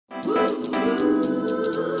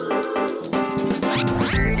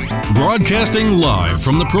Broadcasting live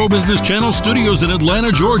from the Pro Business Channel studios in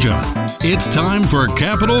Atlanta, Georgia. It's time for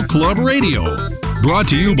Capital Club Radio, brought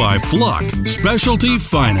to you by Flock Specialty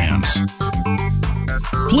Finance.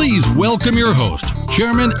 Please welcome your host,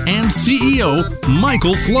 Chairman and CEO,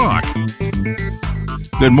 Michael Flock.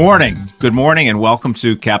 Good morning, and welcome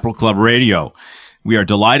to Capital Club Radio. We are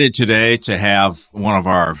delighted today to have one of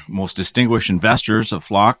our most distinguished investors of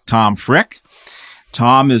Flock, Tom Fricke.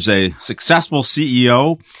 Tom is a successful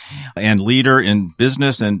CEO and leader in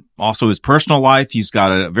business and also his personal life. He's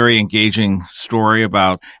got a very engaging story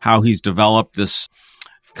about how he's developed this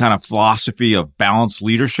kind of philosophy of balanced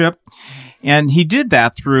leadership. And he did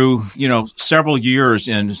that through, several years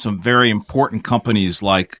in some very important companies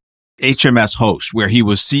like HMSHost, where he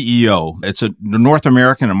was CEO. It's a North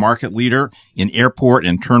American market leader in airport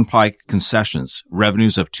and turnpike concessions,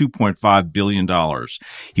 revenues of $2.5 billion.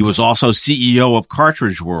 He was also CEO of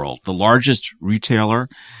Cartridge World, the largest retailer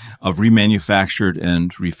of remanufactured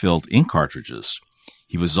and refilled ink cartridges.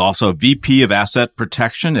 He was also VP of Asset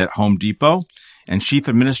Protection at Home Depot and Chief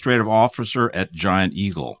Administrative Officer at Giant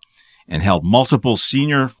Eagle, and held multiple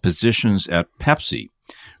senior positions at Pepsi.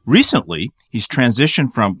 Recently, he's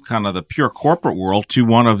transitioned from kind of the pure corporate world to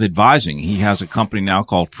one of advising. He has a company now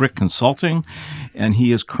called Fricke Consulting, and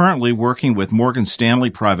he is currently working with Morgan Stanley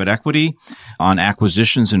Private Equity on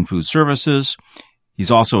acquisitions in food services. He's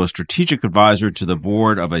also a strategic advisor to the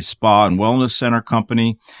board of a spa and wellness center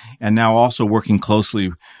company, and now also working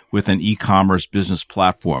closely with an e-commerce business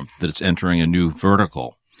platform that is entering a new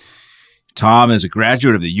vertical. Tom is a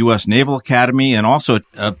graduate of the U.S. Naval Academy and also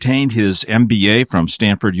obtained his MBA from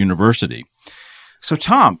Stanford University. So,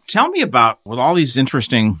 Tom, tell me about, with all these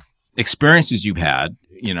interesting experiences you've had,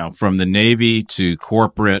 from the Navy to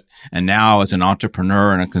corporate and now as an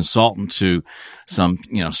entrepreneur and a consultant to some,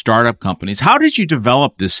 startup companies, how did you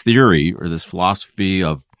develop this theory or this philosophy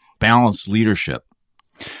of balanced leadership?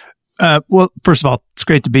 Well, first of all, it's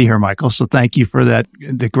great to be here, Michael. So thank you for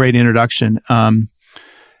the great introduction.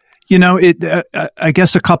 I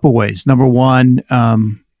guess a couple ways. Number one,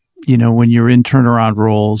 when you're in turnaround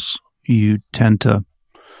roles, you tend to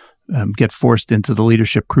get forced into the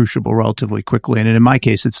leadership crucible relatively quickly. And in my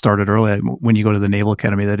case, it started early. When you go to the Naval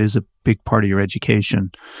Academy, that is a big part of your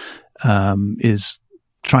education, is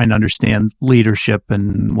trying to understand leadership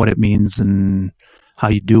and what it means and how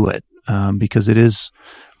you do it. Because it is,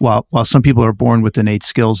 while some people are born with innate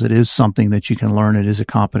skills, it is something that you can learn. It is a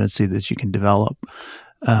competency that you can develop.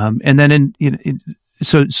 And then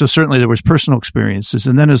so certainly there was personal experiences.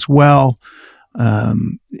 And then as well,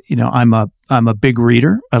 I'm a big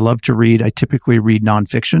reader. I love to read. I typically read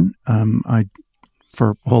nonfiction. I,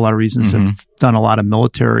 for a whole lot of reasons, have done a lot of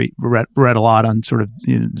read a lot on sort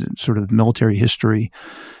of military history,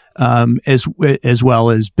 as well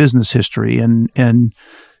as business history. And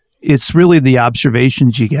it's really the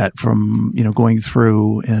observations you get from, going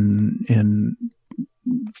through and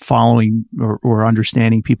following or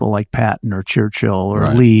understanding people like Patton or Churchill or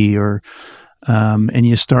right. Lee and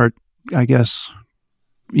you start, I guess,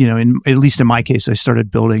 at least in my case, I started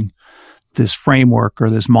building this framework or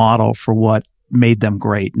this model for what made them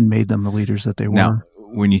great and made them the leaders that they were. Now,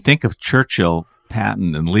 when you think of Churchill,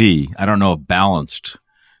 Patton, and Lee, I don't know if balanced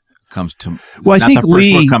comes to. Well, I think the first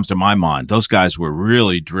Lee word comes to my mind. Those guys were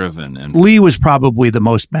really driven, and Lee was probably the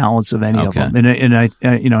most balanced of any of them. And I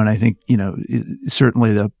think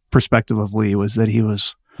certainly the perspective of Lee was that he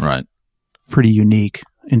was right, pretty unique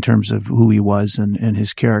in terms of who he was and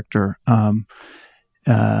his character. But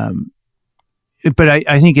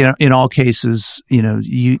I think in all cases,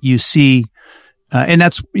 you see. And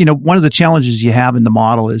that's, one of the challenges you have in the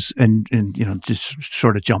model is, and just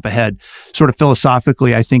sort of jump ahead, sort of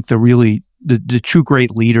philosophically, I think the true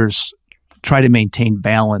great leaders try to maintain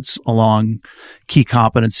balance along key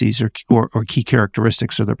competencies or key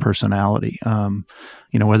characteristics of their personality.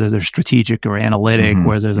 Whether they're strategic or analytic,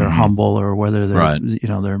 whether they're humble or whether they're, right.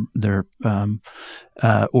 They're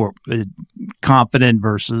or confident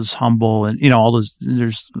versus humble, and all those.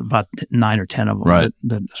 There's about 9 or 10 of them right.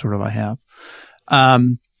 that sort of I have.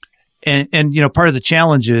 And part of the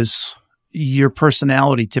challenge is your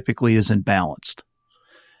personality typically isn't balanced.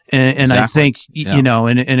 And exactly. I think,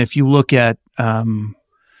 and if you look at,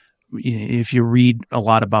 if you read a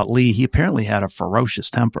lot about Lee, he apparently had a ferocious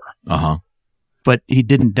temper. But he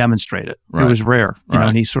didn't demonstrate it. Right. It was rare,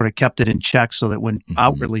 and he sort of kept it in check so that when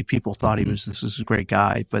outwardly people thought this is a great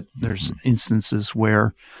guy, but there's instances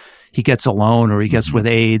where he gets alone or he gets with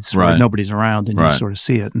aides right. where nobody's around and right. you sort of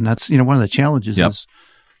see it. And that's, one of the challenges yep. is,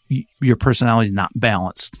 your personality is not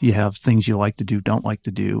balanced. You have things you like to do, don't like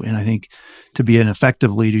to do. And I think to be an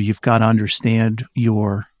effective leader, you've got to understand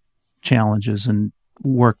your challenges and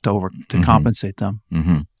work to compensate them.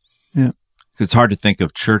 Mm-hmm. Yeah. It's hard to think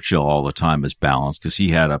of Churchill all the time as balanced because he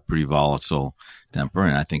had a pretty volatile temper,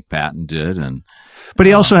 and I think Patton did. But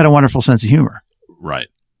he also had a wonderful sense of humor. Right.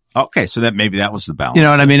 Okay, so maybe that was the balance. You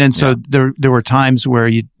know what I mean? And so there were times where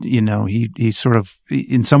he sort of,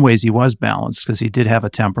 in some ways he was balanced because he did have a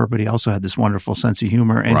temper, but he also had this wonderful sense of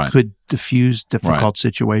humor and could diffuse difficult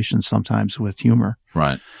situations sometimes with humor.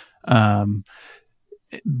 Right.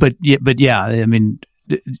 But yeah, I mean,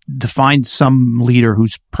 to find some leader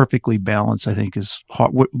who's perfectly balanced, I think is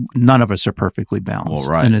hard. None of us are perfectly balanced. Well,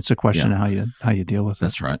 right. And it's a question of how you deal with it.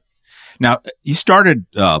 That's right. Now, you started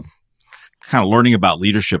kind of learning about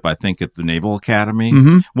leadership, I think, at the Naval Academy.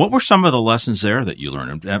 Mm-hmm. What were some of the lessons there that you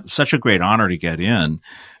learned? Such a great honor to get in.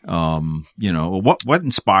 What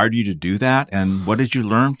inspired you to do that, and what did you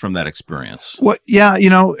learn from that experience?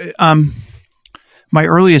 My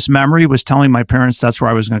earliest memory was telling my parents that's where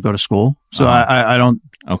I was going to go to school. So I don't.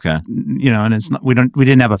 Okay. And it's not. We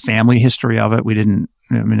didn't have a family history of it. We didn't.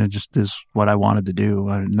 I mean, it just is what I wanted to do.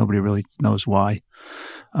 Nobody really knows why.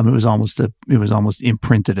 It was almost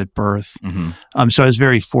imprinted at birth. Mm-hmm. So I was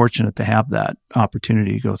very fortunate to have that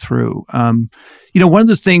opportunity to go through. One of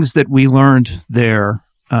the things that we learned there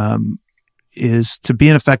is to be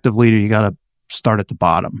an effective leader, you got to start at the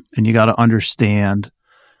bottom, and you got to understand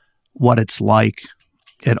what it's like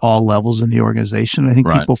at all levels in the organization. I think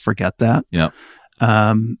people forget that. Yeah.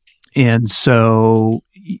 And so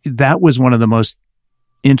that was one of the most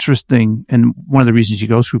interesting, and one of the reasons you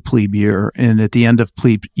go through plebe year, and at the end of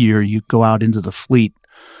plebe year, you go out into the fleet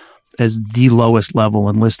as the lowest level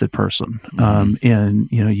enlisted person. Mm-hmm. And,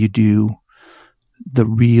 you do the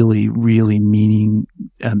really, really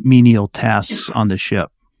menial tasks on the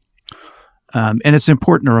ship. And it's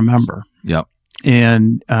important to remember. Yep.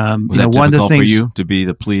 And, was that one of the things for you to be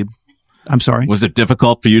the plebe? I'm sorry? Was it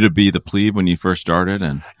difficult for you to be the plebe when you first started?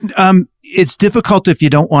 And it's difficult if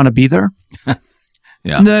you don't want to be there.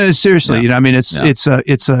 Yeah. No, seriously. Yeah. It's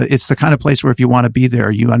the kind of place where if you want to be there,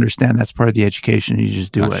 you understand that's part of the education. You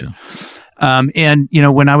just do it. And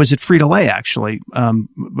when I was at Frito-Lay, actually,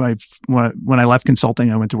 when I left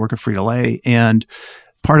consulting, I went to work at Frito-Lay, and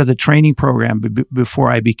part of the training program before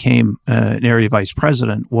I became an area vice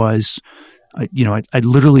president was, I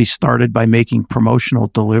literally started by making promotional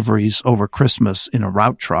deliveries over Christmas in a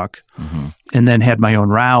route truck, mm-hmm. and then had my own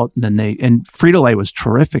route. And and Frito-Lay was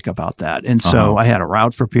terrific about that. And so I had a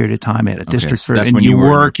route for a period of time. I had a district for, and you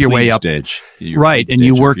work your way up. Stage. Right. And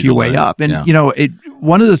you work your way up. And,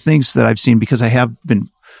 one of the things that I've seen, because I have been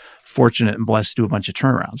fortunate and blessed to do a bunch of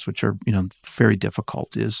turnarounds, which are, very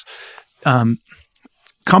difficult, is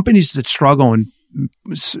companies that struggle, and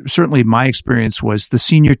certainly my experience was the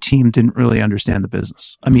senior team didn't really understand the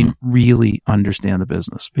business. I mean, really understand the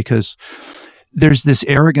business, because there's this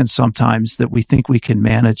arrogance sometimes that we think we can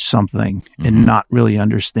manage something and not really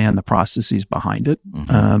understand the processes behind it.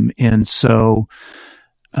 And so,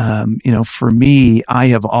 for me, I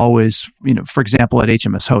have always, for example, at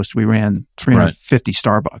HMSHost, we ran 350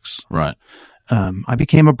 Starbucks. Right. I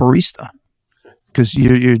became a barista. Because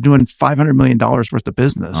you're doing $500 million worth of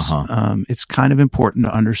business. It's kind of important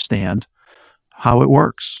to understand how it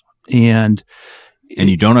works. And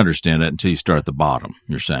you don't understand it until you start at the bottom,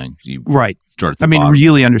 you're saying. Right. Start at the bottom.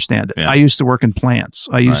 Really understand it. Yeah. I used to work in plants.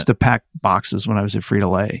 I used to pack boxes when I was at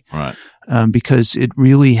Frito-Lay. Right. Because it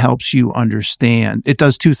really helps you understand. It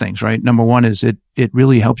does two things, right? Number one is it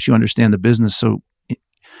really helps you understand the business. So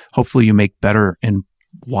hopefully you make better and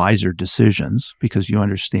wiser decisions because you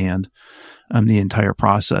understand the entire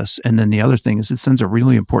process. And then the other thing is it sends a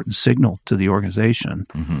really important signal to the organization.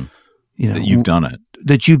 That you've done it.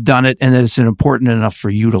 That you've done it, and that it's important enough for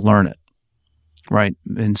you to learn it. Right.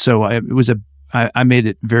 And so I made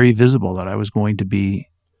it very visible that I was going to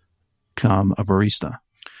become a barista.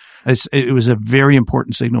 It was a very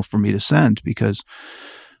important signal for me to send, because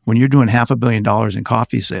when you're doing $500 million in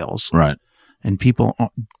coffee sales, right, and people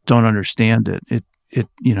don't understand it,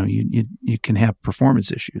 you can have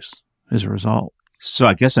performance issues as a result. So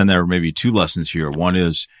I guess then there are maybe two lessons here. One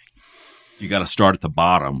is you got to start at the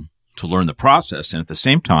bottom to learn the process. And at the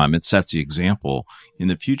same time, it sets the example in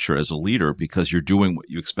the future as a leader, because you're doing what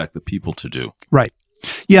you expect the people to do. Right.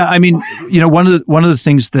 Yeah. I mean, one of the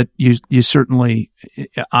things that you certainly,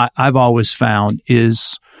 I've always found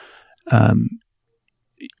is,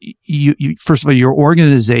 you first of all, your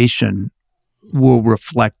organization will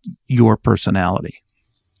reflect your personality.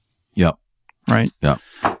 Yep. Right. Yeah.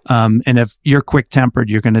 And if you're quick tempered,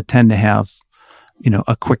 you're going to tend to have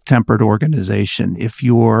a quick-tempered organization. If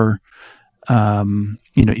you're,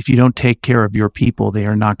 if you don't take care of your people, they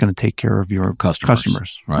are not going to take care of your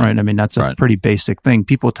customers. Right? I mean, that's a pretty basic thing.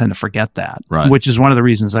 People tend to forget that, which is one of the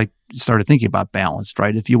reasons I started thinking about balanced,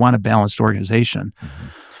 right? If you want a balanced organization,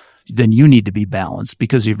 then you need to be balanced,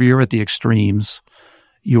 because if you're at the extremes,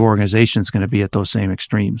 your organization is going to be at those same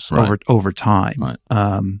extremes over time. Right.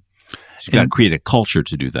 So you've got to create a culture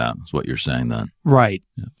to do that, is what you're saying then. Right.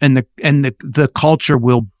 Yeah. And the culture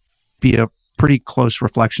will be a pretty close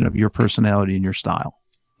reflection of your personality and your style.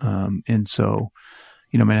 And so,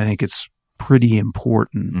 I think it's pretty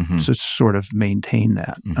important to sort of maintain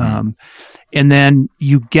that. And then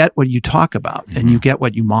you get what you talk about and you get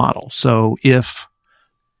what you model. So if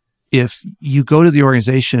you go to the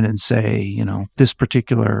organization and say, this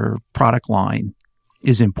particular product line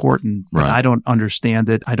is important, but I don't understand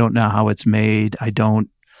it. I don't know how it's made. I don't,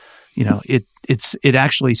 it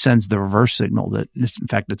actually sends the reverse signal that, in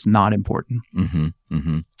fact, it's not important.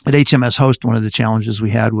 At HMSHost, one of the challenges we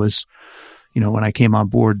had was, when I came on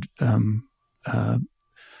board,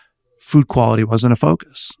 food quality wasn't a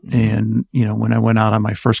focus. And, when I went out on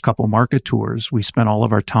my first couple market tours, we spent all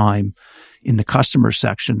of our time in the customer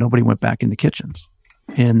section. Nobody went back in the kitchens.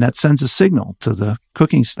 And that sends a signal to the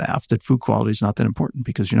cooking staff that food quality is not that important,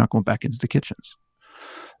 because you're not going back into the kitchens.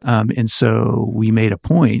 And so we made a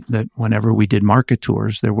point that whenever we did market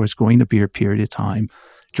tours, there was going to be a period of time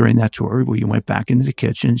during that tour where you went back into the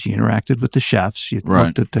kitchens, you interacted with the chefs, you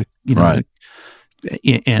looked at the,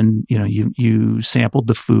 you sampled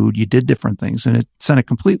the food, you did different things, and it sent a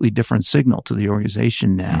completely different signal to the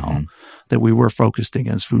organization now that we were focused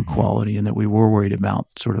against food quality and that we were worried about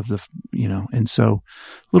sort of the, and so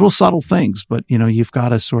little subtle things, but, you've got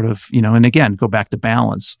to sort of, and again, go back to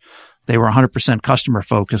balance. They were 100% customer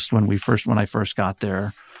focused when I first got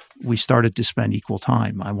there. We started to spend equal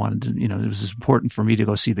time. I wanted to, it was as important for me to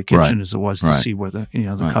go see the kitchen as it was to see where the,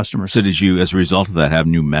 the customers. So did you, as a result of that, have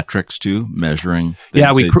new metrics too, measuring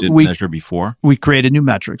things we didn't measure before? We created new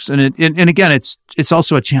metrics. And again, it's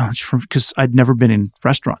also a challenge because I'd never been in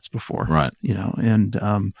restaurants before. Right.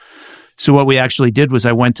 So what we actually did was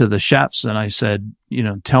I went to the chefs and I said,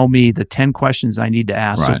 tell me the 10 questions I need to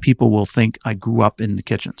ask so people will think I grew up in the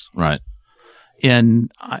kitchens. Right.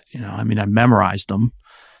 And I memorized them.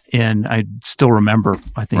 And I still remember,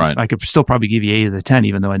 I think I could still probably give you 8 of the 10,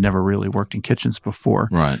 even though I'd never really worked in kitchens before.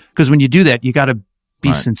 Right. Because when you do that, you got to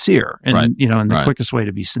be sincere. And, and the quickest way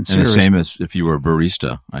to be sincere is the same as if you were a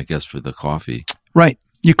barista, I guess, for the coffee. Right.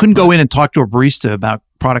 You couldn't go in and talk to a barista about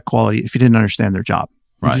product quality if you didn't understand their job.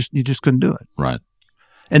 You just couldn't do it. Right.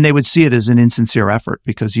 And they would see it as an insincere effort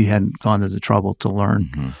because you hadn't gone to the trouble to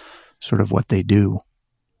learn sort of what they do.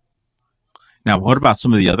 Now, what about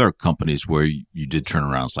some of the other companies where you did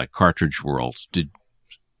turnarounds, like Cartridge Worlds? What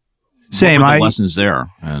were the lessons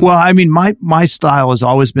there? My style has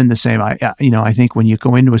always been the same. I think when you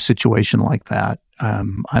go into a situation like that,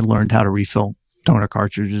 I learned how to refill toner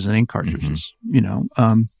cartridges and ink cartridges. And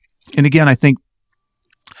again, I think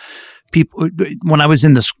people. When I was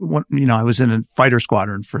in I was in a fighter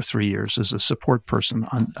squadron for 3 years as a support person.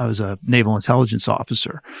 I was a naval intelligence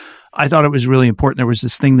officer. I thought it was really important. There was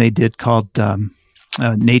this thing they did called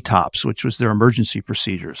NATOPS, which was their emergency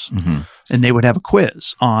procedures, and they would have a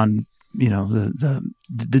quiz on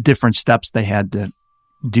the different steps they had to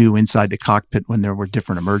do inside the cockpit when there were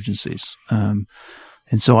different emergencies. And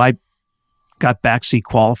so I got backseat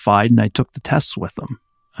qualified, and I took the tests with them.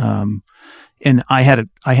 And I had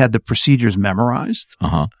the procedures memorized.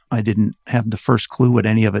 I didn't have the first clue what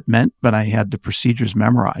any of it meant, but I had the procedures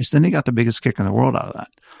memorized. And they got the biggest kick in the world out of that.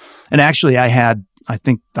 And actually, I had, I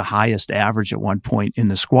think, the highest average at one point in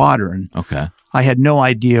the squadron. Okay. I had no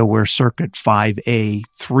idea where circuit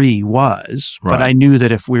 5A3 was, but I knew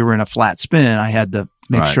that if we were in a flat spin, I had to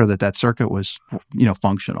make sure that circuit was,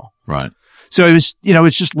 functional. Right. So it was,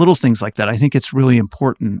 it's just little things like that. I think it's really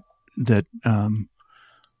important that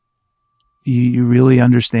you really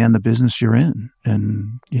understand the business you're in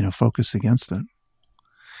and, focus against it.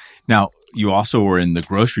 Now, you also were in the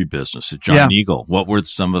grocery business at Giant Eagle. What were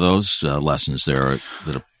some of those lessons there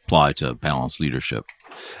that apply to balanced leadership?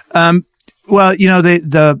 Well, the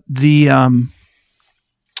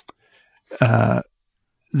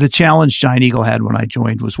challenge Giant Eagle had when I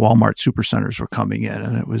joined was Walmart supercenters were coming in,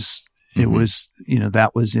 and it was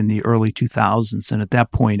that was in the early 2000s, and at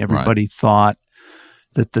that point, everybody thought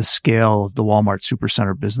that the scale of the Walmart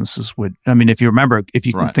supercenter businesses would. I mean, if you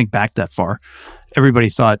can think back that far, everybody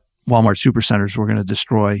thought Walmart supercenters were going to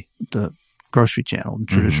destroy the grocery channel, and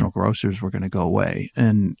traditional grocers were going to go away,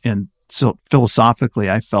 and so philosophically,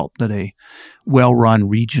 I felt that a well-run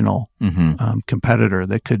regional competitor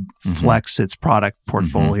that could flex its product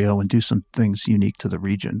portfolio and do some things unique to the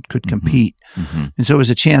region could compete. And so it was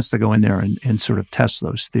a chance to go in there and sort of test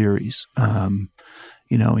those theories,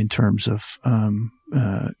 in terms of,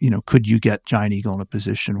 could you get Giant Eagle in a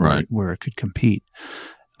position where it could compete?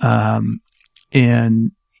 And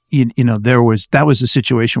that was a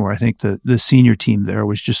situation where I think the senior team there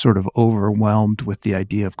was just sort of overwhelmed with the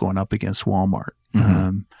idea of going up against Walmart.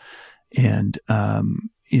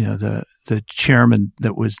 The chairman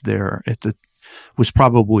that was there was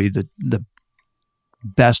probably the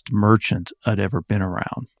best merchant I'd ever been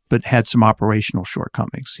around, but had some operational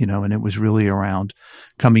shortcomings, and it was really around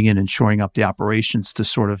coming in and shoring up the operations to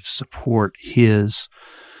sort of support his,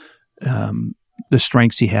 the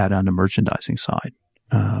strengths he had on the merchandising side.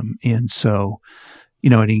 And so,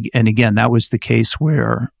 and again, that was the case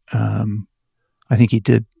where I think he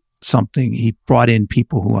did something. He brought in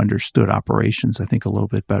people who understood operations, I think, a little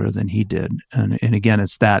bit better than he did. And again,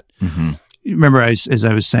 it's that. Remember, as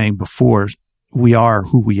I was saying before, we are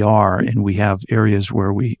who we are, and we have areas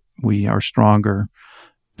where we are stronger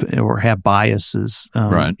or have biases,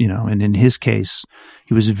 and in his case,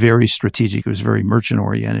 he was very strategic. He was very merchant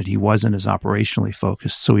oriented. He wasn't as operationally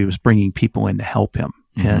focused. So he was bringing people in to help him.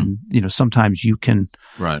 And, sometimes you can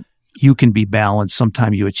be balanced.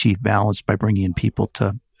 Sometimes you achieve balance by bringing in people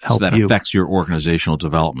to help you. So that affects your organizational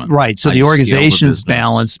development. Right. So the organization's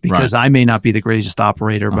balanced because I may not be the greatest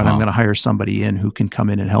operator, but I'm going to hire somebody in who can come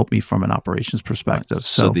in and help me from an operations perspective.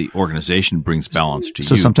 So the organization brings balance to you.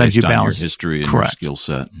 So sometimes you balance your history and your skill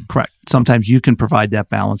set. Correct. Sometimes you can provide that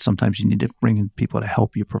balance. Sometimes you need to bring in people to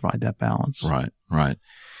help you provide that balance. Right.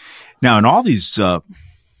 Now, in all these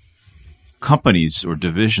companies or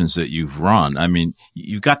divisions that you've run, I mean,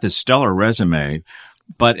 you've got this stellar resume,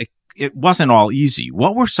 but it wasn't all easy.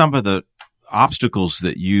 What were some of the obstacles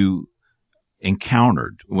that you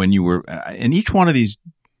encountered when you were in each one of these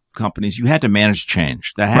companies? You had to manage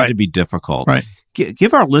change. That had to be difficult. Right.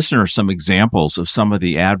 Give our listeners some examples of some of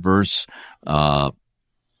the adverse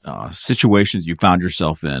situations you found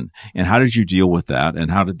yourself in, and how did you deal with that, and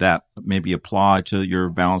how did that maybe apply to your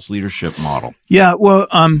balanced leadership model? Yeah, well,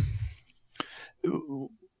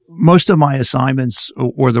 most of my assignments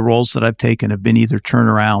or the roles that I've taken have been either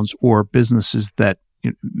turnarounds or businesses that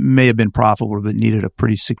may have been profitable but needed a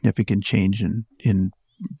pretty significant change in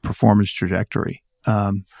performance trajectory.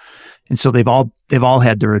 And so they've all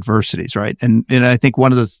had their adversities, right? And I think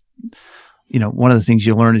one of the things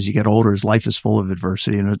you learn as you get older is life is full of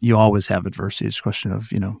adversity, and you always have adversity. It's a question of,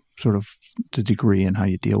 sort of the degree and how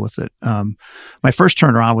you deal with it. My first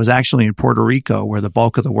turnaround was actually in Puerto Rico, where the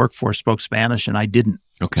bulk of the workforce spoke Spanish and I didn't.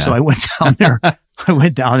 Okay. So I went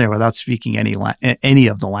down there without speaking any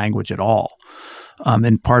of the language at all.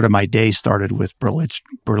 And part of my day started with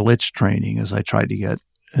Berlitz training as I tried to get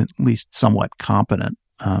at least somewhat competent.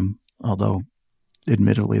 Although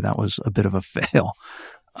admittedly that was a bit of a fail.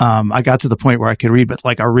 I got to the point where I could read, but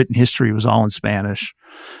like our written history was all in Spanish.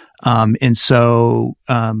 And so,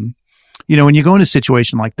 when you go in a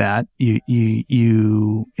situation like that,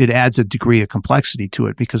 it adds a degree of complexity to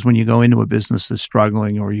it, because when you go into a business that's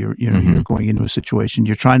struggling, or you're going into a situation,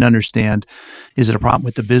 you're trying to understand, is it a problem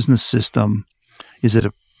with the business system? Is it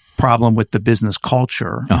a problem with the business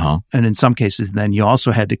culture? And in some cases, then you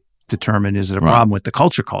also had to determine, is it a problem with the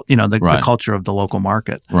culture, the culture of the local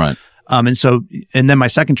market? Right. And then my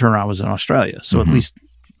second turnaround was in Australia. So at least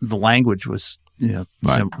the language was,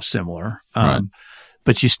 similar.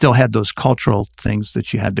 But you still had those cultural things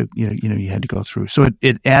that you had to, you had to go through. So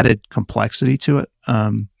it added complexity to it.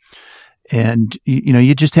 And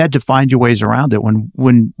you just had to find your ways around it.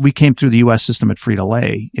 When we came through the U.S. system at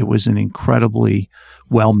Frito-Lay, it was an incredibly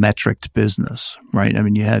well-metriced business, right? I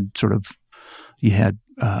mean, you had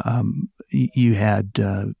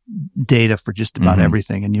data for just about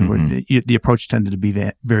everything, and the approach tended to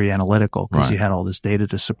be very analytical, because you had all this data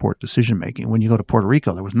to support decision making. When you go to Puerto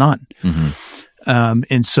Rico, there was none.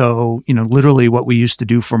 And so, literally what we used to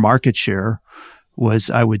do for market share was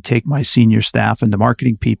I would take my senior staff and the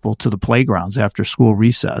marketing people to the playgrounds after school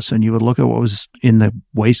recess, and you would look at what was in the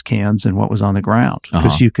waste cans and what was on the ground,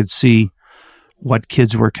 because you could see what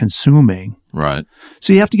kids were consuming. Right.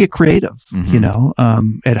 So you have to get creative,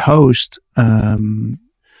 at Host, we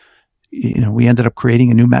ended up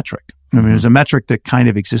creating a new metric. I mean, it was a metric that kind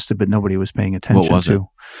of existed, but nobody was paying attention to. What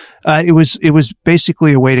was it was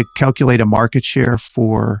basically a way to calculate a market share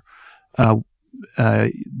for, it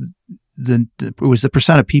was the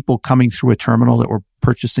percent of people coming through a terminal that were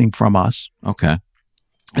purchasing from us. Okay.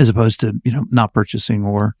 as opposed to, not purchasing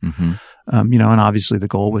or, and obviously the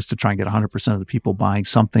goal was to try and get 100% of the people buying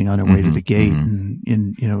something on their way to the gate. And,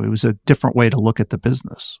 it was a different way to look at the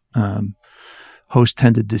business. Hosts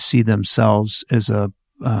tended to see themselves as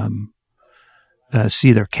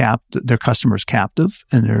see their customers captive,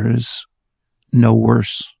 and there is no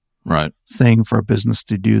worse thing for a business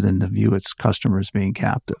to do than to view its customers being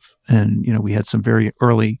captive. And, we had some very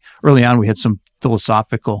early on, we had some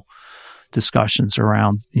philosophical discussions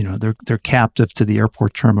around, they're captive to the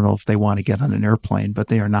airport terminal if they want to get on an airplane, but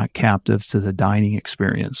they are not captive to the dining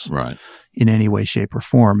experience in any way, shape, or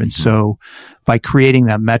form. And so by creating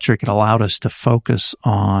that metric, it allowed us to focus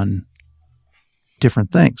on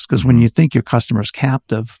different things. Because when you think your customer's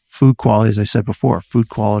captive, food quality, as I said before, food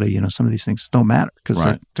quality, some of these things don't matter because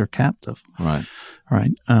they're captive. Right.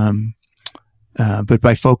 But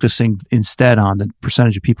by focusing instead on the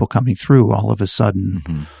percentage of people coming through, all of a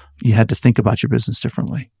sudden you had to think about your business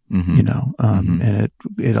differently, and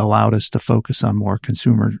it allowed us to focus on more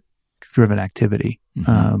consumer-driven activity,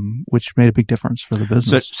 which made a big difference for the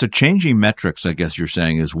business. So changing metrics, I guess you're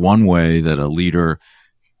saying, is one way that a leader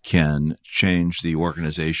can change the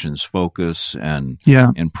organization's focus and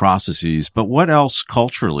processes. But what else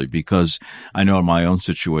culturally? Because I know in my own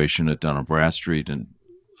situation at Dun & Bradstreet and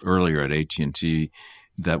earlier at AT&T,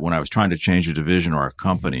 that when I was trying to change a division or a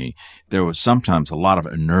company, there was sometimes a lot of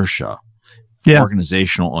inertia,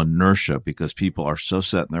 organizational inertia, because people are so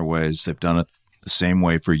set in their ways. They've done it the same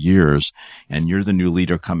way for years, and you're the new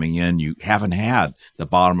leader coming in. You haven't had the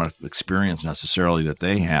bottom-up experience necessarily that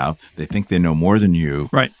they have. They think they know more than you.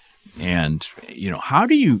 Right. And, how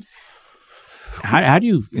do you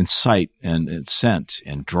incite and incent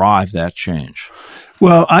and drive that change?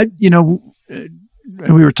 Well,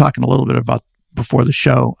 we were talking a little bit about before the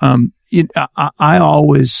show. I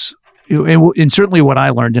always, and certainly what I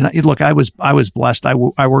learned, and look, I was blessed. I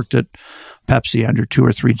worked at Pepsi under 2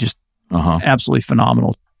 or 3 just absolutely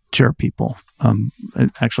phenomenal chair people.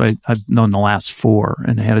 Actually, I've known the last 4,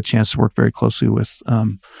 and I had a chance to work very closely with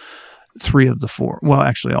 3 of the 4. Well,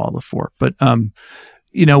 actually, all the 4. But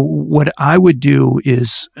what I would do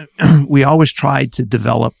is we always tried to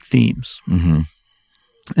develop themes.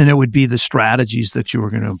 And it would be the strategies that you were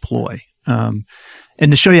going to employ. And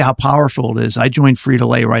to show you how powerful it is, I joined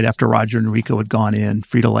Frito-Lay right after Roger and Enrico had gone in.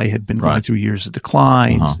 Frito-Lay had been going through years of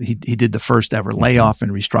decline. He did the first ever layoff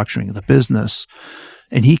and restructuring of the business.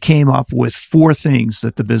 And he came up with 4 things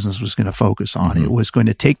that the business was going to focus on. It was going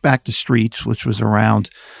to take back the streets, which was around,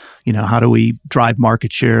 how do we drive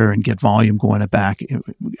market share and get volume going back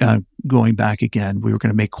again. We were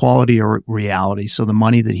going to make quality a reality. So the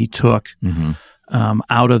money that he took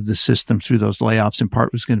out of the system through those layoffs in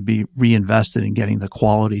part was going to be reinvested in getting the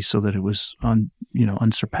quality so that it was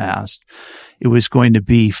unsurpassed. It was going to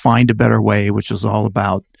be find a better way, which is all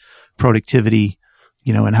about productivity,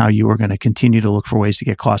 and how you were going to continue to look for ways to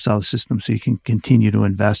get costs out of the system so you can continue to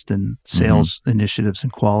invest in sales initiatives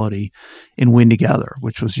and quality, and win together,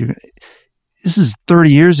 which was this is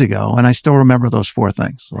 30 years ago, and I still remember those 4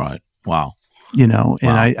 things. Right. Wow. And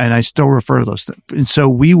I still refer to those things. And so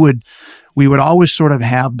we would always sort of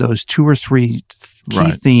have those 2 or 3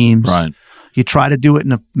 key themes. Right. You try to do it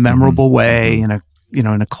in a memorable way, in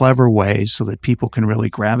a clever way, so that people can really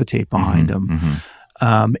gravitate behind them.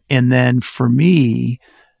 And then for me,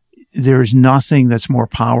 there's nothing that's more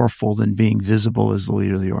powerful than being visible as the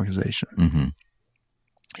leader of the organization.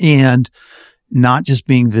 And not just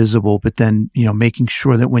being visible, but then, making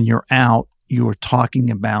sure that when you're out, you're talking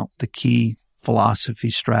about the key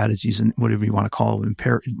philosophy, strategies, and whatever you want to call them.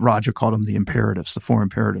 Roger called them the imperatives, the 4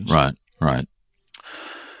 imperatives. Right.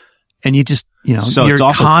 And you just, so you're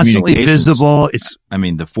it's constantly visible.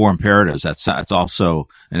 The 4 imperatives, that's also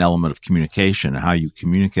an element of communication and how you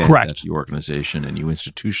communicate that to your organization and you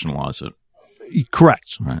institutionalize it.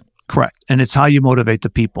 Correct. And it's how you motivate the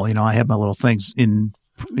people. I have my little things in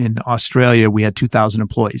Australia. We had 2,000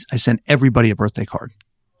 employees. I sent everybody a birthday card.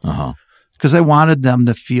 Because I wanted them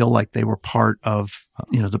to feel like they were part of,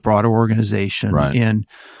 the broader organization. Right. And,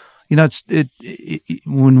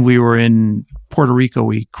 when we were in Puerto Rico,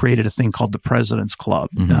 we created a thing called the President's Club.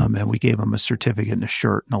 And we gave them a certificate and a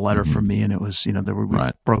shirt and a letter from me. And it was, we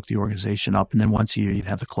broke the organization up. And then once a year, you'd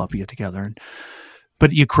have the club get together.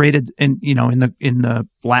 But you created, and, in the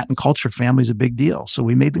Latin culture, family's a big deal. So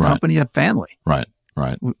we made the company a family. Right.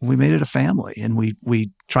 We made it a family, and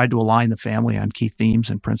we tried to align the family on key themes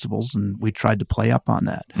and principles, and we tried to play up on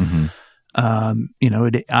that. I'm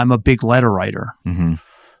a big letter writer.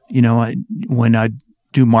 When I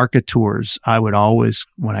do market tours, I would always,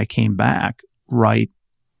 when I came back, write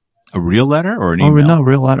a real letter or an email? Oh, no,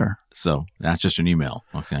 real letter. So that's just an email.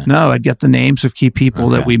 Okay. No, I'd get the names of key people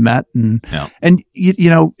that we met, and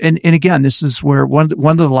again, this is where one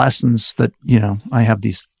of the lessons that I have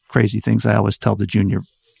these crazy things I always tell the junior,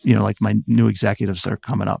 like my new executives that are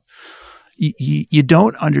coming up. You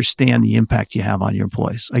don't understand the impact you have on your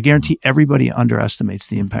employees. I guarantee everybody underestimates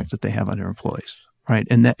the impact that they have on their employees, right?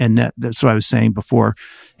 And that's what I was saying before,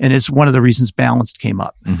 and it's one of the reasons balanced came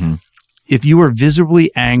up. Mm-hmm. If you are visibly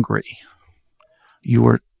angry,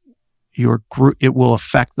 your group, it will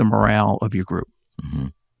affect the morale of your group. Mm-hmm.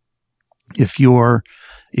 If you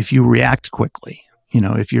react quickly,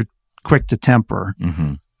 if you're quick to temper,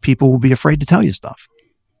 mm-hmm. people will be afraid to tell you stuff.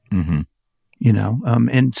 Mm-hmm.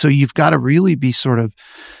 And so you've got to really be sort of,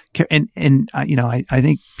 I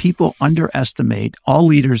think people underestimate, all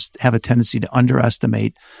leaders have a tendency to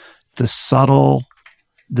underestimate the subtle,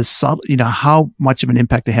 how much of an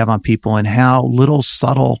impact they have on people and how little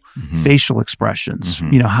subtle mm-hmm. facial expressions,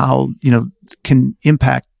 mm-hmm. how, can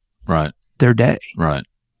impact their day. Right.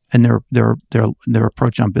 And their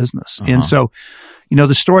approach on business. Uh-huh. And so,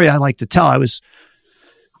 the story I like to tell,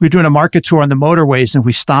 we were doing a market tour on the motorways, and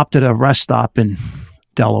we stopped at a rest stop in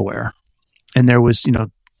Delaware. And there was,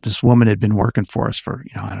 this woman had been working for us for,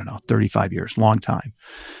 35 years, long time.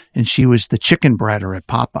 And she was the chicken breader at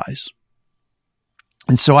Popeyes.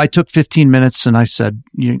 And so I took 15 minutes and I said,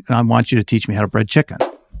 I want you to teach me how to bread chicken.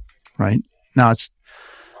 Right? Now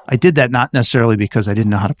I did that not necessarily because I didn't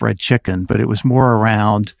know how to bread chicken, but it was more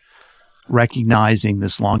around recognizing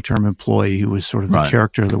this long-term employee who was sort of the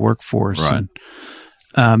character of the workforce. Right.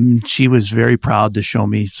 And she was very proud to show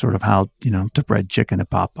me sort of how, to bread chicken at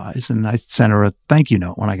Popeyes. And I sent her a thank you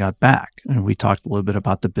note when I got back. And we talked a little bit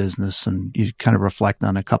about the business, and you kind of reflect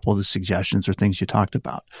on a couple of the suggestions or things you talked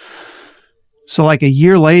about. So like a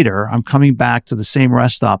year later, I'm coming back to the same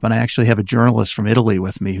rest stop, and I actually have a journalist from Italy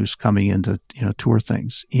with me who's coming in to, tour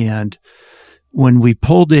things. And when we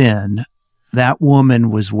pulled in, that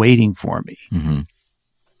woman was waiting for me.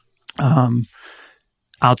 Mm-hmm.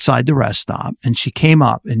 Outside the rest stop, and she came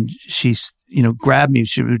up and she's, grabbed me,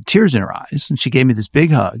 she had tears in her eyes, and she gave me this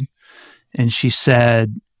big hug, and she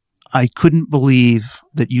said, I couldn't believe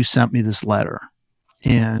that you sent me this letter.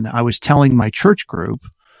 And I was telling my church group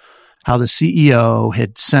how the CEO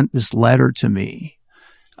had sent this letter to me,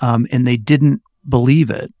 and they didn't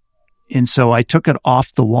believe it. And so I took it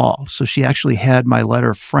off the wall. So she actually had my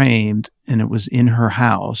letter framed, and it was in her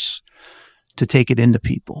house to take it into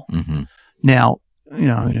people. Mm-hmm. Now,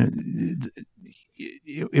 I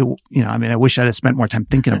wish I'd have spent more time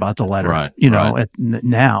thinking about the letter,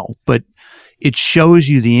 now, but it shows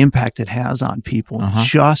you the impact it has on people,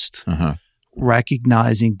 just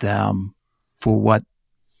recognizing them for what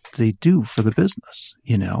they do for the business,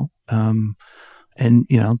 and,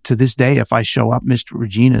 to this day, if I show up, Mr.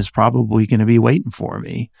 Regina is probably going to be waiting for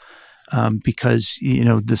me, because,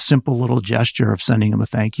 the simple little gesture of sending them a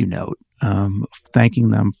thank you note, thanking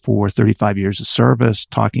them for 35 years of service,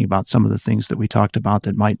 talking about some of the things that we talked about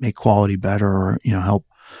that might make quality better or, help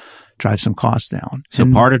drive some costs down.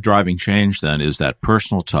 So part of driving change then is that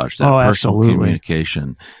personal touch, that personal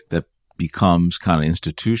communication that becomes kind of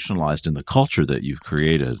institutionalized in the culture that you've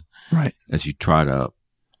created. Right. As you try to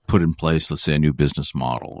put in place, let's say, a new business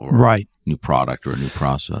model or a new product or a new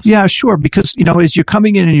process. Yeah, sure. Because, as you're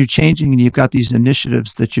coming in and you're changing and you've got these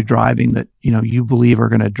initiatives that you're driving that, you believe are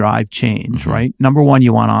going to drive change, right? Number one,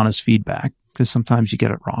 you want honest feedback because sometimes you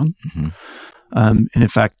get it wrong. Mm-hmm. And in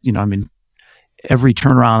fact, every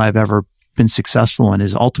turnaround I've ever been successful in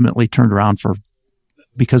is ultimately turned around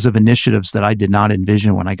because of initiatives that I did not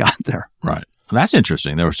envision when I got there. Right. That's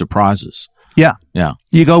interesting. There were surprises. Yeah. Yeah.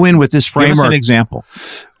 You go in with this framework. Give us an example.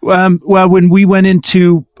 Well, when we went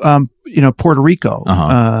into, Puerto Rico,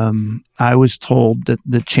 I was told that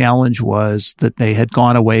the challenge was that they had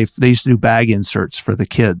gone away. They used to do bag inserts for the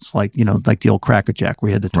kids, like the old Cracker Jack where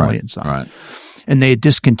you had the toy inside. Right. And they had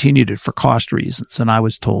discontinued it for cost reasons. And I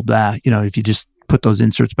was told that, if you just put those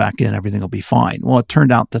inserts back in, everything will be fine. Well, it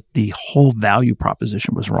turned out that the whole value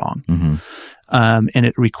proposition was wrong. Mm-hmm. And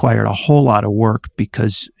it required a whole lot of work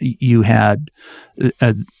because you had,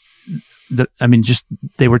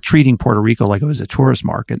 they were treating Puerto Rico like it was a tourist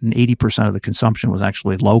market, and 80% of the consumption was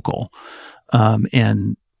actually local.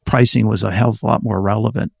 And pricing was a hell of a lot more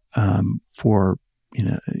relevant, for,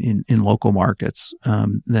 in local markets,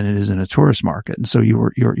 than it is in a tourist market. And so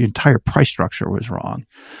your entire price structure was wrong.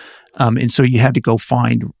 And so you had to go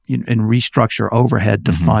find and restructure overhead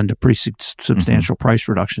to fund a pretty substantial price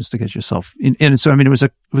reductions to get yourself in. And so, I mean, it was a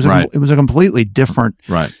completely different.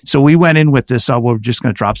 Right. So we went in with this, we're just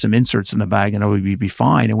going to drop some inserts in the bag and we'd be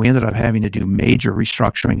fine. And we ended up having to do major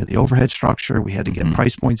restructuring of the overhead structure. We had to get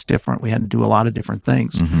price points different. We had to do a lot of different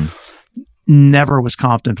things. Never was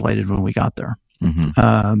contemplated when we got there.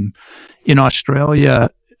 In Australia,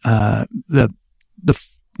 the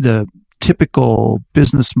typical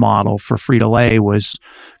business model for Frito-Lay was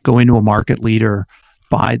go into a market leader,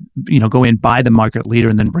 buy the market leader,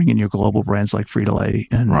 and then bring in your global brands like Frito-Lay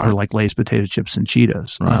or like Lay's potato chips and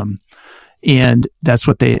Cheetos. And that's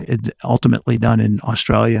what they had ultimately done in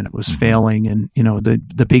Australia, and it was failing. And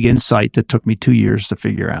the big insight that took me 2 years to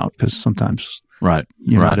figure out, because sometimes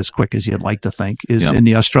you're not as quick as you'd like to think, is in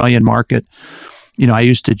the Australian market. I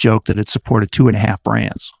used to joke that it supported 2.5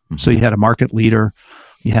 brands. So you had a market leader,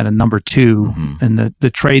 you had a number two, and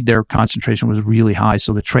the trade there concentration was really high.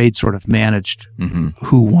 So the trade sort of managed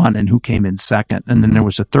who won and who came in second. And then there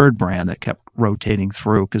was a third brand that kept rotating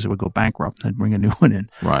through because it would go bankrupt and then bring a new one in.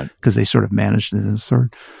 Because they sort of managed it as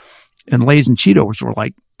third. And Lay's and Cheetos were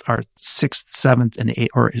like our sixth, seventh, and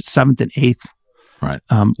eighth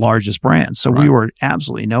largest brands. So we were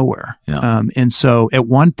absolutely nowhere. And so at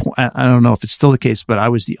one point, I don't know if it's still the case, but I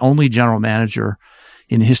was the only general manager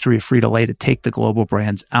in the history of Frito-Lay to take the global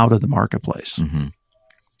brands out of the marketplace.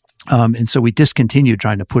 And so we discontinued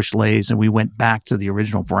trying to push Lay's and we went back to the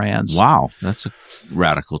original brands. Wow. That's a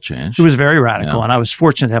radical change. It was very radical. And I was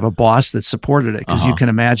fortunate to have a boss that supported it, because you can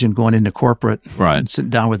imagine going into corporate and sitting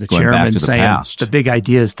down with the chairman saying, the big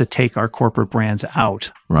idea is to take our corporate brands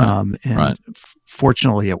out.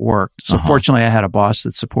 Fortunately, it worked. So fortunately, I had a boss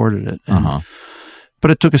that supported it.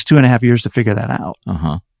 But it took us 2.5 years to figure that out.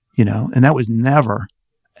 And that was never,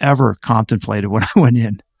 ever contemplated when I went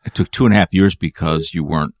in. It took 2.5 years because you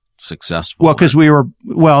weren't successful. Well, because we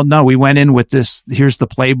went in with this, here's the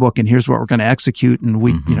playbook and here's what we're going to execute. And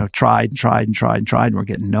we, tried, and we're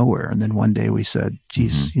getting nowhere. And then one day we said,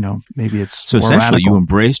 geez, maybe it's so more essentially radical. You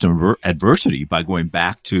embraced adversity by going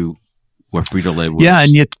back to where Frito-Lay was. Yeah.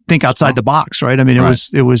 And you think outside the box, right? I mean, it was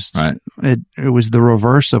the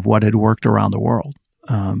reverse of what had worked around the world.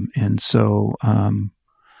 And so,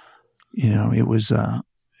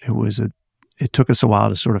 it took us a while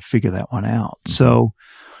to sort of figure that one out. So,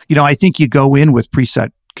 I think you go in with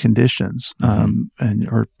preset conditions,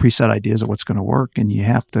 or preset ideas of what's going to work, and you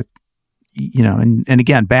have to, and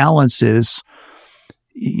again, balance is,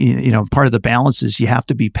 part of the balance is you have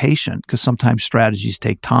to be patient, because sometimes strategies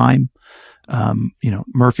take time.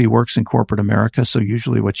 Murphy works in corporate America, so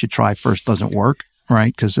usually what you try first doesn't work.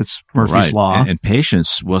 Right, because it's Murphy's Law. And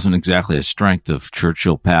patience wasn't exactly a strength of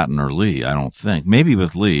Churchill, Patton, or Lee, I don't think. Maybe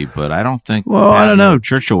with Lee, but I don't think I don't know.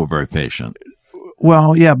 Churchill were very patient.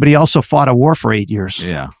 Well, yeah, but he also fought a war for 8 years.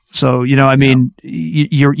 Yeah. So,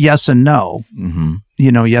 you're yes and no.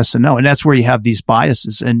 Yes and no. And that's where you have these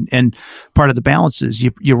biases. And part of the balance is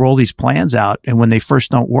you roll these plans out, and when they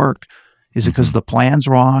first don't work, is it because the plan's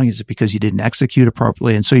wrong? Is it because you didn't execute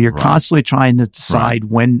appropriately? And so you're constantly trying to decide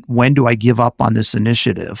when do I give up on this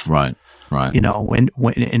initiative? Right. When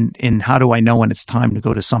and how do I know when it's time to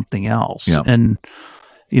go to something else? Yep. And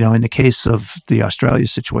in the case of the Australia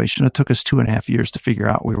situation, it took us 2.5 years to figure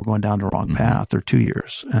out we were going down the wrong path, or 2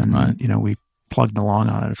 years, and we plugged along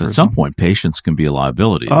on it. So at some point, patience can be a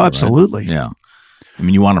liability. Oh, absolutely. Right? Yeah. I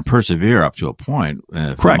mean, you want to persevere up to a point.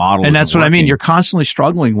 Correct. And that's what I mean. You're constantly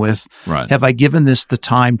struggling with, have I given this the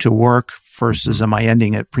time to work versus am I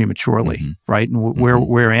ending it prematurely? Right. And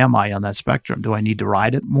where am I on that spectrum? Do I need to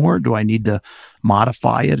ride it more? Do I need to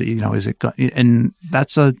modify it? Is it, and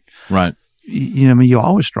that's you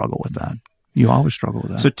always struggle with that.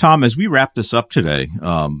 So, Tom, as we wrap this up today,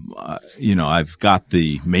 I've got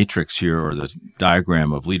the matrix here, or the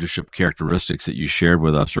diagram of leadership characteristics that you shared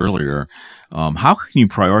with us earlier. How can you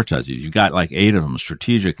prioritize these? You've got like 8 of them: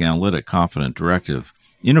 strategic, analytic, confident, directive,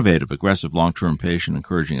 innovative, aggressive, long-term, patient,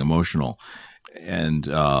 encouraging, emotional. And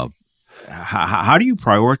how do you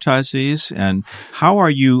prioritize these? And how are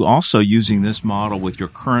you also using this model with your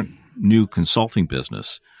current new consulting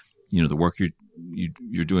business? The work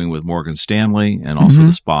you're doing with Morgan Stanley, and also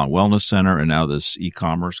the Spa and Wellness Center, and now this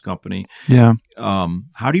e-commerce company. Yeah.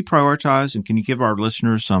 How do you prioritize? And can you give our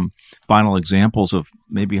listeners some final examples of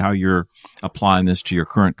maybe how you're applying this to your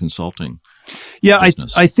current consulting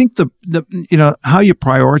business? I think the how you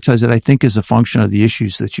prioritize it, I think, is a function of the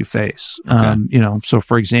issues that you face. Okay. So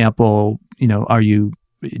for example, should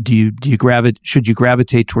you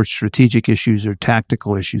gravitate towards strategic issues or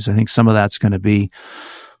tactical issues? I think some of that's going to be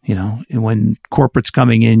And when corporate's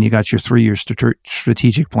coming in, you got your 3-year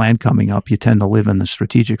strategic plan coming up, you tend to live in the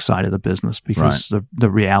strategic side of the business because the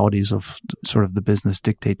realities of sort of the business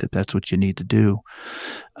dictate that that's what you need to do.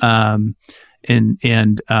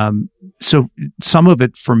 So some of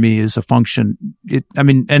it for me is a function.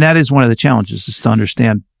 And that is one of the challenges, is to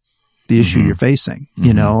understand the issue you're facing,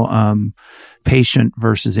 patient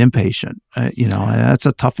versus impatient. That's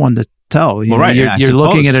a tough one to tell. You're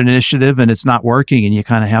looking at an initiative and it's not working, and you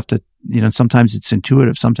kind of have to, sometimes it's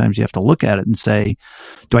intuitive. Sometimes you have to look at it and say,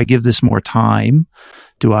 do I give this more time?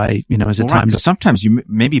 Do I, is it time to? Sometimes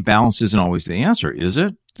maybe balance isn't always the answer, is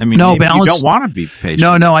it? No, balance. You don't want to be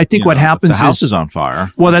patient. No. I think what happens is the house is on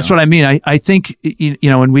fire. Well, that's what I mean. I think,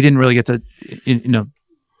 and we didn't really get to,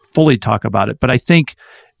 fully talk about it, but I think,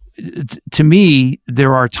 to me,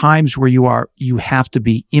 there are times where you have to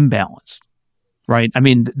be imbalanced, right?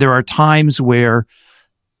 There are times where,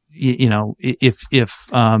 if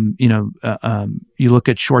you look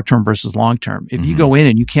at short term versus long term, if you go in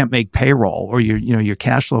and you can't make payroll, or your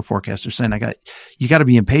cash flow forecaster saying, you got to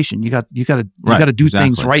be impatient. You got to do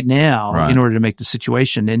things right now in order to make the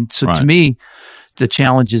situation. And so to me, the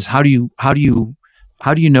challenge is how do you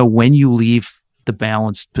know when you leave the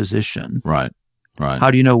balanced position? Right.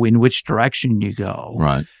 How do you know in which direction you go?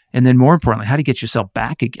 Right. And then more importantly, how do you get yourself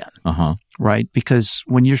back again? Right? Because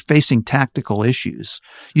when you're facing tactical issues,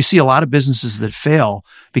 you see a lot of businesses that fail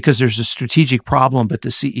because there's a strategic problem, but the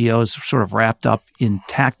CEO is sort of wrapped up in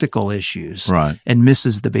tactical issues and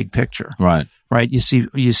misses the big picture. Right? You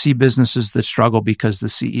see businesses that struggle because the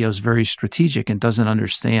CEO is very strategic and doesn't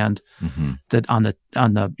understand that on the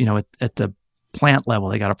at the plant level,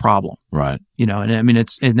 they got a problem. Right.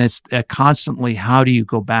 It's constantly, how do you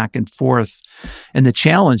go back and forth? And the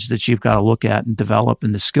challenge that you've got to look at and develop,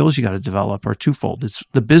 and the skills you got to develop, are twofold. It's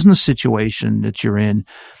the business situation that you're in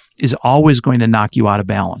is always going to knock you out of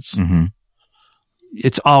balance.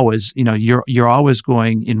 It's always, you're always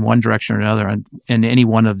going in one direction or another in any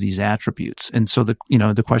one of these attributes. And so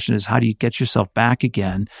the question is, how do you get yourself back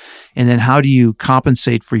again? And then how do you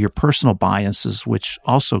compensate for your personal biases, which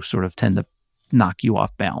also sort of tend to knock you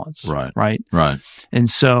off balance. Right. And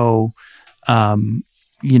so,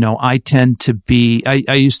 I tend to be,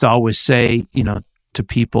 I used to always say, to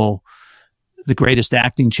people, the greatest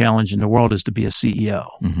acting challenge in the world is to be a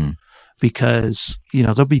CEO, because,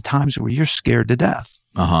 there'll be times where you're scared to death,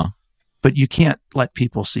 but you can't let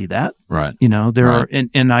people see that. Right. Are,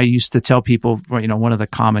 and I used to tell people, one of the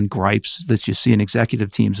common gripes that you see in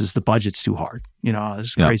executive teams is the budget's too hard.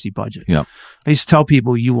 This crazy budget. I used to tell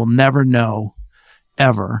people, you will never know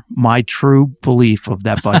ever my true belief of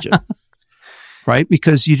that budget. Right?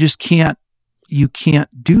 Because you just can't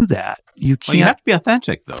do that. You can't. Well, you have to be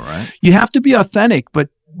authentic though, right? You have to be authentic, but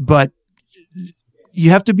you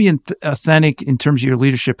have to be authentic in terms of your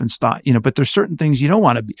leadership and style, but there's certain things you don't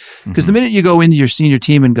want to be, because the minute you go into your senior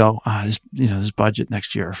team and go, this budget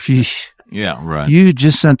next year, you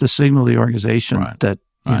just sent the signal to the organization that,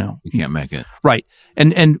 you can't make it. Right.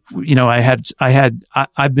 And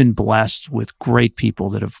I've been blessed with great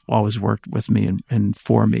people that have always worked with me and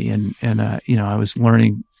for me. And I was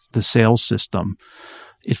learning the sales system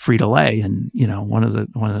at Frito-Lay, and one of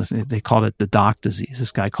the they called it the dock disease.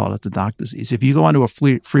 This guy called it the dock disease. If you go onto a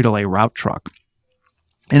Frito-Lay route truck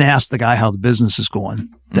and ask the guy how the business is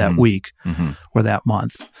going that week or that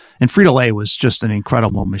month, and Frito-Lay was just an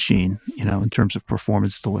incredible machine, in terms of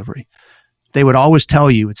performance delivery, they would always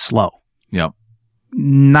tell you it's slow.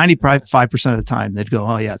 95% of the time they'd go,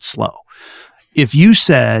 oh yeah, it's slow. If you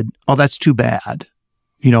said, oh, that's too bad,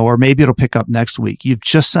 or maybe it'll pick up next week, you've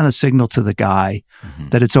just sent a signal to the guy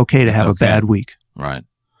that it's okay to have a bad week. Right.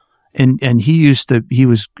 And he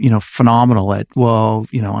was, phenomenal at,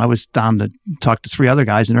 I was down to talk to 3 other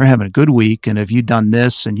guys and they're having a good week. And have you done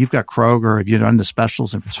this? And you've got Kroger, have you done the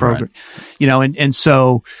specials in Kroger? And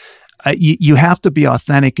so you have to be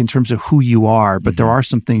authentic in terms of who you are, but there are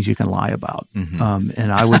some things you can lie about.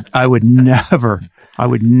 And I would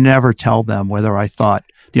never tell them whether I thought,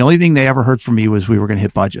 the only thing they ever heard from me was we were going to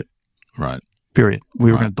hit budget. Right. Period.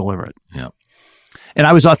 We were going to deliver it. Yeah. And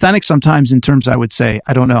I was authentic sometimes in terms I would say,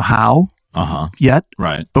 I don't know how yet,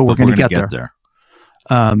 right? But we're going to get there.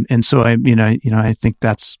 And so I think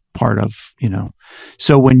that's part of,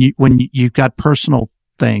 so when you've got personal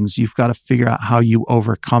things, you've got to figure out how you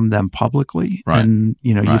overcome them publicly. Right. And,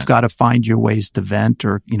 you've got to find your ways to vent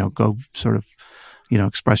or, go sort of,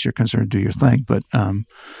 express your concern, do your thing. But,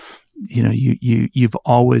 you've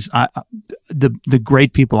always, the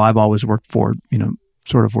great people I've always worked for,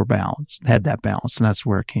 sort of were balanced, had that balance, and that's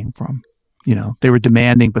where it came from. they were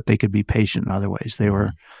demanding, but they could be patient in other ways.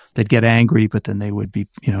 They'd get angry, but then they would be,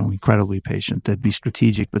 incredibly patient. They'd be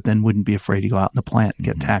strategic, but then wouldn't be afraid to go out in the plant and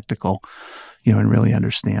get tactical, and really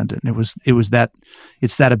understand it. And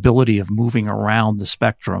it's that ability of moving around the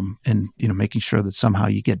spectrum and, making sure that somehow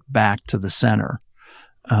you get back to the center.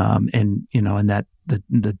 And that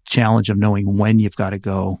the challenge of knowing when you've got to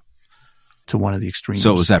go to one of the extremes.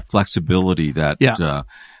 So it was that flexibility, that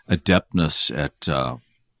adeptness at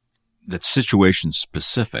that's situation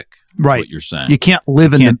specific. Right. What you're saying. You can't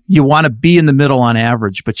live you want to be in the middle on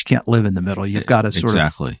average, but you can't live in the middle. You've got to sort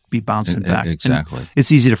of be bouncing back. Exactly. And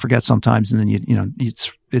it's easy to forget sometimes. And then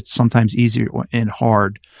it's sometimes easy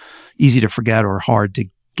to forget or hard to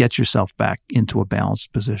get yourself back into a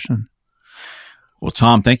balanced position. Well,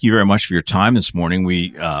 Tom, thank you very much for your time this morning.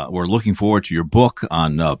 We're looking forward to your book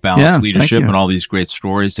on balanced leadership and all these great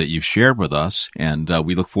stories that you've shared with us. And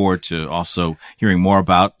we look forward to also hearing more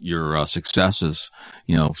about your success as,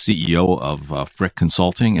 CEO of Fricke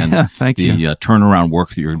Consulting and the turnaround work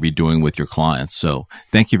that you're going to be doing with your clients. So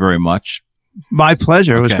thank you very much. My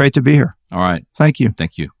pleasure. It was great to be here. All right. Thank you.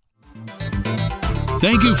 Thank you.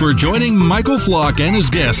 Thank you for joining Michael Flock and his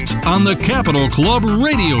guests on the Capital Club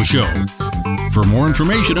Radio Show. For more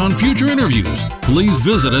information on future interviews, please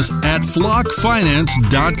visit us at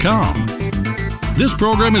flockfinance.com. This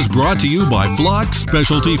program is brought to you by Flock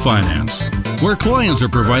Specialty Finance, where clients are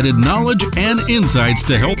provided knowledge and insights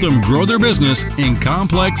to help them grow their business in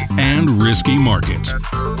complex and risky markets.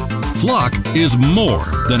 Flock is more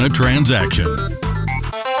than a transaction.